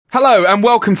Hello and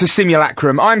welcome to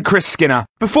Simulacrum. I'm Chris Skinner.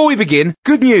 Before we begin,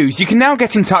 good news. You can now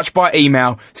get in touch by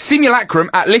email.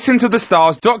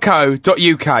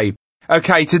 simulacrum@listentothestars.co.uk.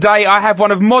 Okay, today I have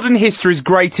one of modern history's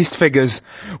greatest figures.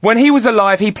 When he was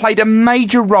alive, he played a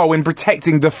major role in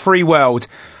protecting the free world.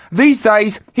 These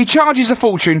days, he charges a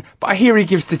fortune, but I hear he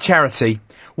gives to charity.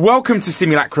 Welcome to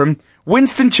Simulacrum,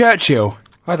 Winston Churchill.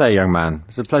 Hi there, young man.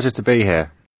 It's a pleasure to be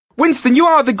here. Winston, you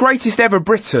are the greatest ever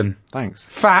Briton. Thanks.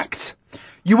 Fact.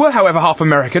 You were, however, half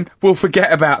American. We'll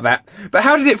forget about that. But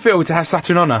how did it feel to have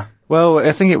such an honour? Well,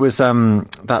 I think it was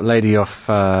that lady off,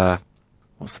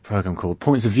 what's the programme called?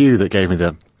 Points of View that gave me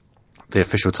the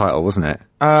official title, wasn't it?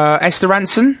 Esther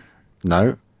Ranson?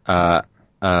 No.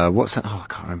 What's that? Oh, I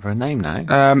can't remember her name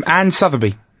now. Anne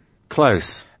Sotheby.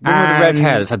 Close. One with the red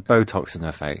hair that's had Botox in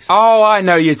her face. Oh, I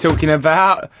know you're talking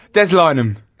about. Des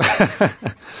Lynam.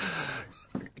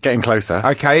 Getting closer.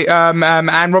 Okay,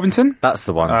 Anne Robinson? That's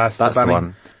the one. That's the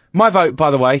one. My vote,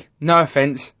 by the way, no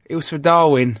offence, it was for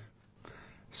Darwin.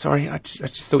 Sorry, I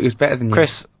just thought he was better than you.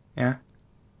 Chris. Yeah?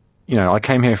 You know, I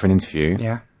came here for an interview.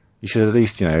 Yeah. You should at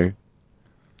least,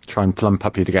 try and plump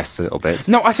up your guests a little bit.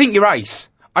 No, I think you're ace.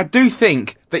 I do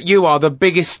think that you are the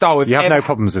biggest star we've ever... You have no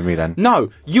problems with me then? No,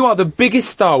 you are the biggest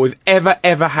star we've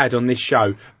ever had on this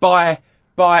show. Well,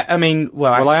 I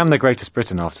am the greatest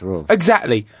Briton after all.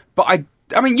 Exactly. But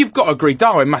I mean, you've got to agree,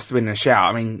 Darwin must have been in a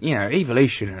shout. I mean,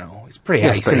 evolution and all. It's pretty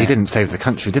ace, but he didn't save the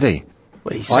country, did he?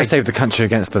 Well, I saved the country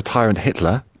against the tyrant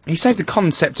Hitler. He saved the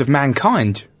concept of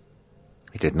mankind.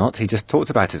 He did not. He just talked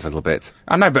about it a little bit.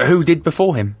 I know, but who did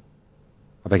before him?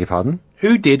 I beg your pardon?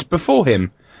 Who did before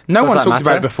him? No one talked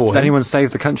about it before him. Did anyone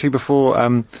save the country before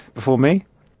me?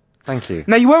 Thank you.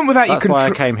 No, you weren't without your... That's why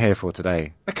I came here for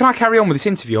today. Can I carry on with this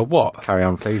interview, or what? Carry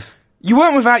on, please. You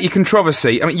weren't without your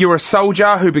controversy. I mean, you were a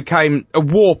soldier who became a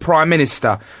war prime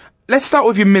minister. Let's start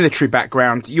with your military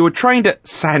background. You were trained at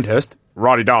Sandhurst,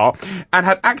 Radidar, and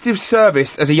had active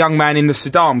service as a young man in the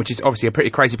Sudan, which is obviously a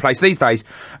pretty crazy place these days.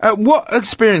 What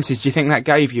experiences do you think that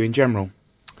gave you in general?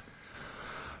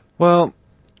 Well,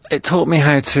 it taught me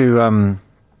how to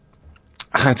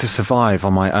survive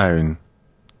on my own,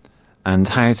 and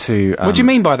how to... What do you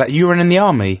mean by that? You were in the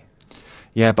army?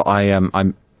 Yeah, but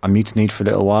I mutinied for a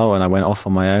little while and I went off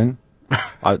on my own.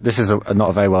 This is not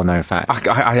a very well-known fact.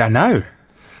 I know.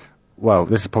 Well,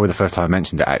 this is probably the first time I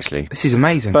mentioned it, actually. This is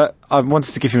amazing. But I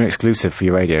wanted to give you an exclusive for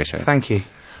your radio show. Thank you.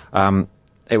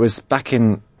 It was back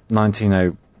in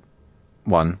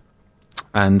 1901,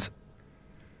 and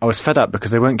I was fed up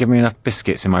because they weren't giving me enough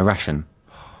biscuits in my ration.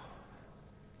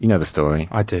 You know the story.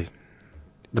 I do.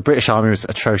 The British Army was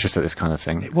atrocious at this kind of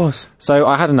thing. It was. So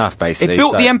I had enough, basically. It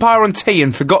built the empire on tea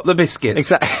and forgot the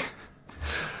biscuits.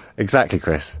 Exactly,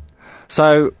 Chris.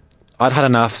 So I'd had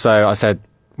enough, so I said,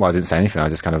 well, I didn't say anything, I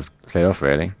just kind of cleared off,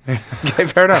 really. Okay,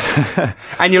 fair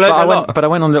enough. And you learned a lot. But I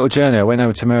went on a little journey. I went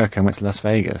over to America and went to Las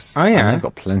Vegas. Oh, yeah? And I've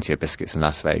got plenty of biscuits in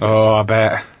Las Vegas. Oh, I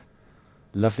bet.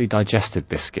 Lovely digestive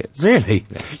biscuits. Really?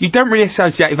 Yes. You don't really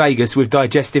associate Vegas with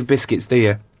digestive biscuits, do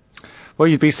you? Well,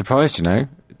 you'd be surprised, They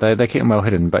keep them well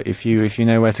hidden, but if you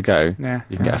know where to go, you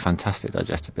can get a fantastic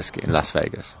digestive biscuit in Las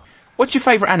Vegas. What's your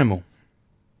favourite animal?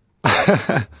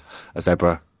 A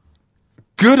zebra.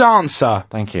 Good answer.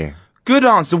 Thank you. Good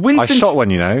answer. Winston... I shot one,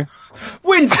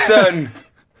 Winston!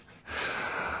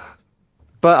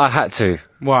 But I had to.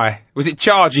 Why? Was it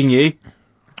charging you?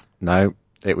 No,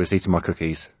 it was eating my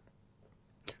cookies.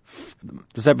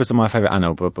 The zebras are my favourite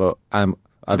animal, but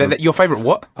your favourite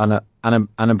what?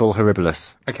 Animal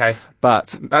horribilis. Okay.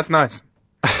 But... That's nice.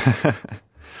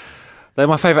 They're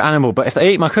my favourite animal, but if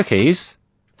they eat my cookies...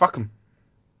 Fuck them.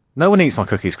 No one eats my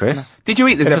cookies, Chris. No. Did you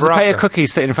eat the zebra If there's a pair of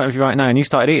cookies sitting in front of you right now and you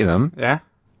started eating them... Yeah?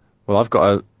 Well, I've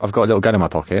got a little gun in my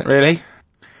pocket. Really?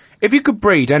 If you could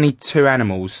breed any two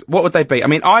animals, what would they be? I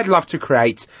mean, I'd love to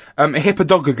create a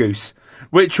hippodogagoose,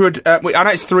 which would... I know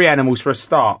it's 3 animals for a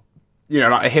start.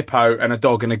 Like a hippo and a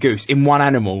dog and a goose in one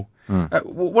animal.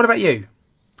 What about you?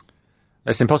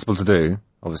 It's impossible to do,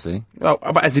 obviously. Well,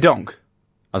 but as a donk.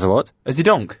 As a what? As a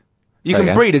donk. You Say can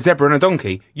again? breed a zebra and a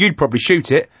donkey. You'd probably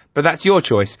shoot it, but that's your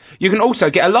choice. You can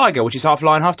also get a liger, which is half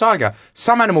lion, half tiger.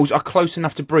 Some animals are close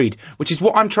enough to breed, which is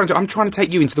what I'm trying to... I'm trying to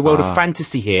take you into the world of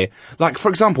fantasy here. Like, for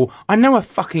example, I know a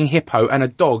fucking hippo and a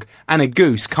dog and a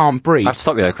goose can't breed. I have to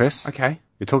stop you there, Chris. Okay.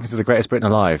 You're talking to the greatest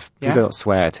Briton alive. Please Yeah? don't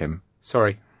swear at him.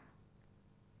 Sorry.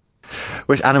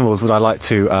 Which animals would I like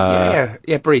to...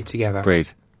 breed together. Breed.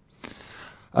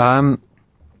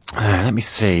 Let me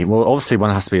see. Well, obviously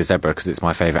one has to be a zebra because it's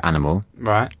my favourite animal.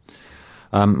 Right.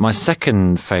 My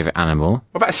second favourite animal...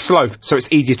 What about a sloth, so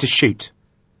it's easier to shoot?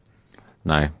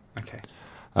 No. Okay.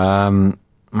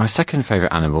 My second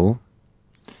favourite animal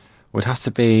would have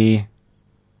to be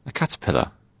a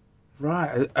caterpillar.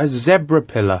 Right, a zebra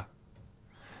pillar.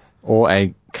 Or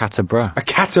a catabra. A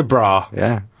catabra.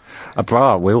 Yeah. A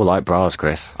bra. We all like bras,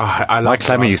 Chris. I love My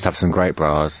Clemmy bras. used to have some great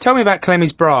bras. Tell me about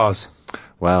Clemmy's bras.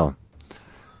 Well,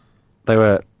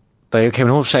 they came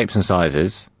in all shapes and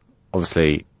sizes.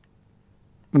 Obviously,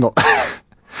 not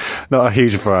not a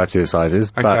huge variety of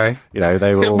sizes, Okay. but,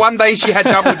 they were all... One day she had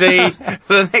double D,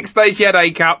 the next day she had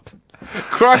A cup.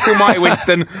 Christ almighty,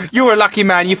 Winston, you're a lucky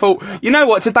man. You thought, you know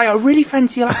what, today I really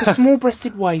fancy like a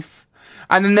small-breasted waif.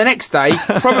 And then the next day,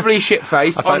 probably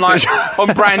shit-faced,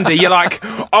 on brandy, you're like,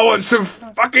 I want some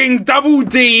fucking double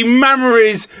D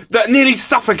mammaries that nearly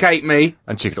suffocate me.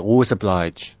 And she could always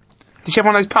oblige. Did she have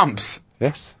one of those pumps?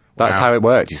 Yes. That's Wow. how it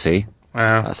worked, you see.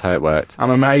 Wow. That's how it worked.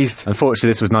 I'm amazed. Unfortunately,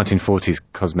 this was 1940s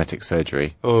cosmetic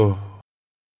surgery. Oh.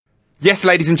 Yes,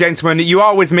 ladies and gentlemen, you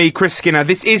are with me, Chris Skinner.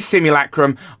 This is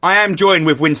Simulacrum. I am joined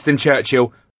with Winston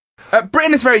Churchill.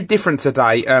 Britain is very different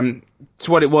today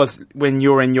to what it was when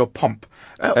you were in your pomp.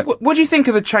 What do you think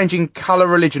of the changing colour,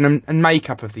 religion and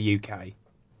makeup of the UK?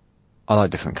 I like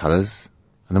different colours.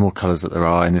 And the more colours that there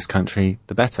are in this country,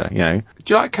 the better, Do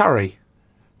you like curry?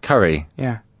 Curry?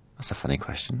 Yeah. That's a funny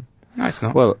question. No, it's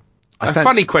not. Well, a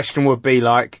funny question would be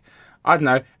like, I don't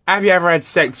know, have you ever had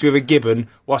sex with a gibbon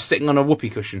while sitting on a whoopee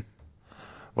cushion?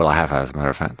 Well, I have, as a matter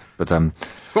of fact. But,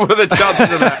 What are the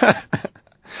chances of that?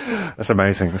 That's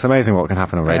amazing. It's amazing what can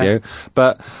happen on radio. Yeah.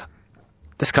 But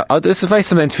this is a very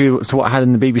similar interview to what I had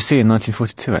in the BBC in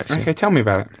 1942, actually. Okay, tell me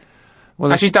about it.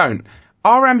 Well, actually, don't.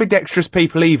 Are ambidextrous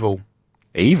people evil?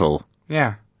 Evil?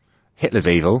 Yeah. Hitler's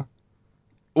evil.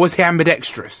 Was he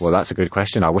ambidextrous? Well, that's a good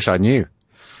question. I wish I knew.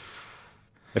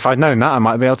 If I'd known that, I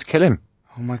might be able to kill him.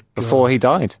 Oh, my God. Before he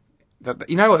died.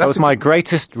 You know what? That was my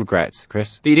greatest regret,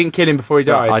 Chris. That you didn't kill him before he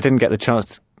died? I didn't get the chance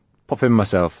to pop in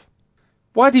myself.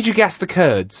 Why did you gas the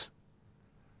Kurds?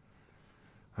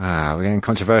 We're getting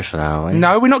controversial now, are we?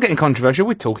 No, we're not getting controversial.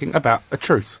 We're talking about a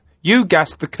truth. You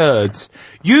gassed the Kurds.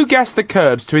 You gassed the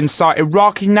Kurds to incite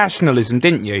Iraqi nationalism,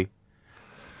 didn't you?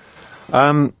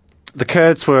 The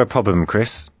Kurds were a problem,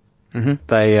 Chris. Mm-hmm.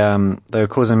 They were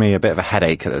causing me a bit of a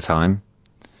headache at the time.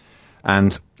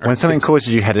 And when something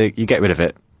causes you a headache, you get rid of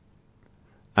it.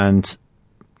 And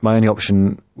my only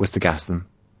option was to gas them.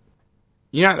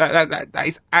 You know, that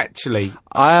is actually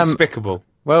despicable.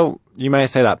 Well, you may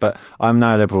say that, but I'm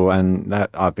now liberal and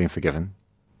I've been forgiven.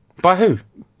 By who?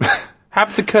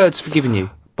 Have the Kurds forgiven you?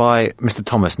 By Mr.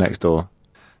 Thomas next door.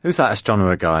 Who's that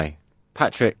astronomer guy?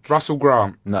 Patrick... Russell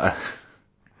Grant. No.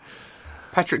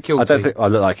 Patrick Kilty. I don't think I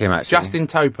look like him, actually. Justin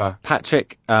Toper.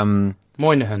 Patrick...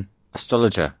 Moynihan.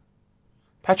 Astrologer.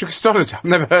 Patrick Astrologer. I've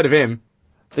never heard of him.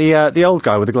 The old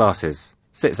guy with the glasses.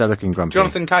 Sits there looking grumpy.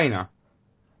 Jonathan Caner.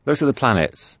 Looks at the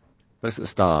planets. Looks at the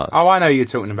stars. Oh, I know who you're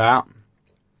talking about.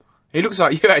 He looks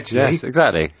like you, actually. Yes,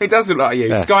 exactly. He does look like you.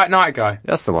 Yes. Sky at Night guy.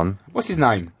 That's the one. What's his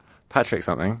name? Patrick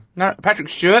something. No, Patrick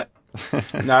Stewart?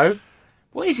 No.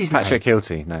 What is his Patrick name?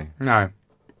 Hilty, no. No.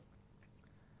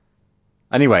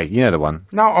 Anyway, you know the one.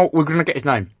 No, we're going to get his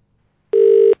name.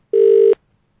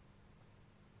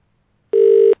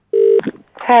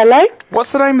 Hello?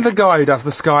 What's the name of the guy who does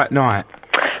the Sky at Night?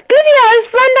 Bloody hell, I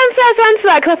just ran downstairs to answer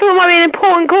that because I thought it might be an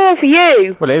important call for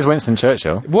you. Well, it is Winston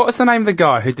Churchill. What was the name of the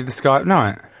guy who did the Sky at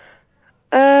Night?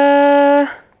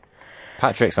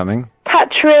 Patrick something.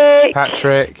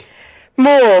 Patrick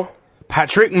Moore.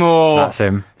 Patrick Moore. That's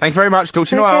him. Thank you very much. Talk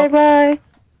to you in a Okay, while. bye.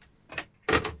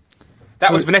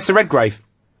 That was Vanessa Redgrave.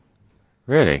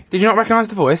 Really? Did you not recognise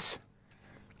the voice?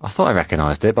 I thought I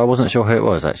recognised it, but I wasn't sure who it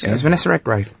was, actually. It was Vanessa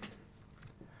Redgrave.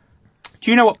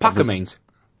 Do you know what pucker means?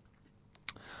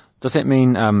 Does it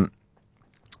mean,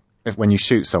 if when you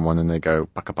shoot someone and they go,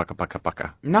 pucker, pucker, pucker,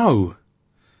 pucker? No.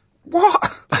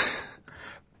 What?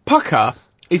 Pucker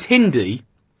is Hindi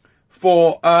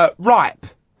for ripe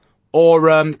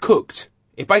or cooked.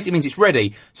 It basically means it's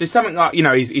ready. So something like,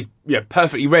 he's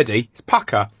perfectly ready. It's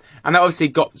pucker. And that obviously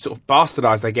got sort of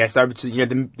bastardised, I guess, over to,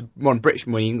 the modern British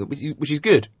meaning, which is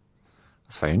good.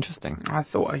 That's very interesting. I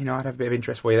thought, I'd have a bit of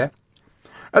interest for you there.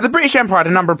 The British Empire had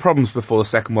a number of problems before the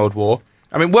Second World War.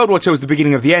 I mean, World War II was the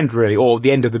beginning of the end, really, or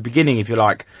the end of the beginning, if you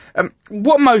like.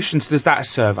 What emotions does that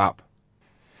serve up?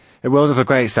 It wells up a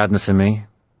great sadness in me.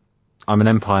 I'm an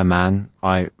empire man.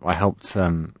 I helped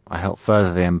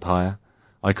further the empire.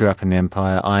 I grew up in the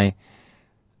empire.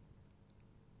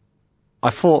 I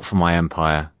fought for my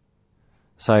empire.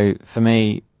 So for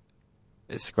me,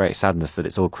 it's a great sadness that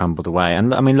it's all crumbled away.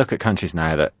 And I mean, look at countries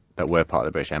now that were part of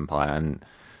the British Empire, and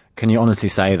can you honestly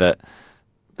say that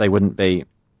they wouldn't be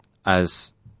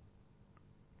as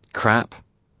crap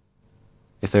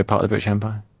if they were part of the British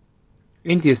Empire?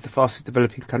 India's the fastest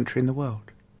developing country in the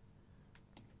world.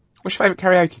 What's your favourite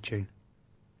karaoke tune?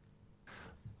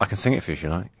 I can sing it for you if you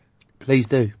like. Please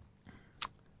do.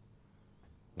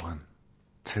 1,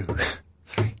 2,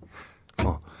 3,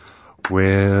 4.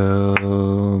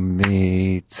 We'll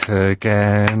meet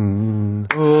again.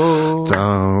 Oh.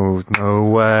 Don't know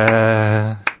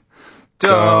where.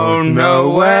 Don't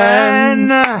know when.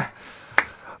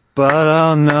 But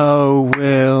I'll know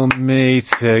we'll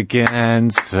meet again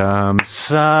some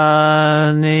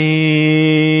sunny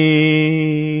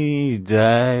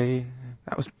day.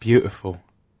 That was beautiful.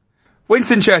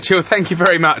 Winston Churchill, thank you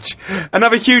very much.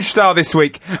 Another huge star this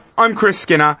week. I'm Chris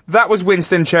Skinner. That was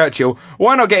Winston Churchill.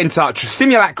 Why not get in touch?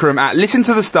 Simulacrum at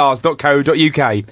listentothestars.co.uk.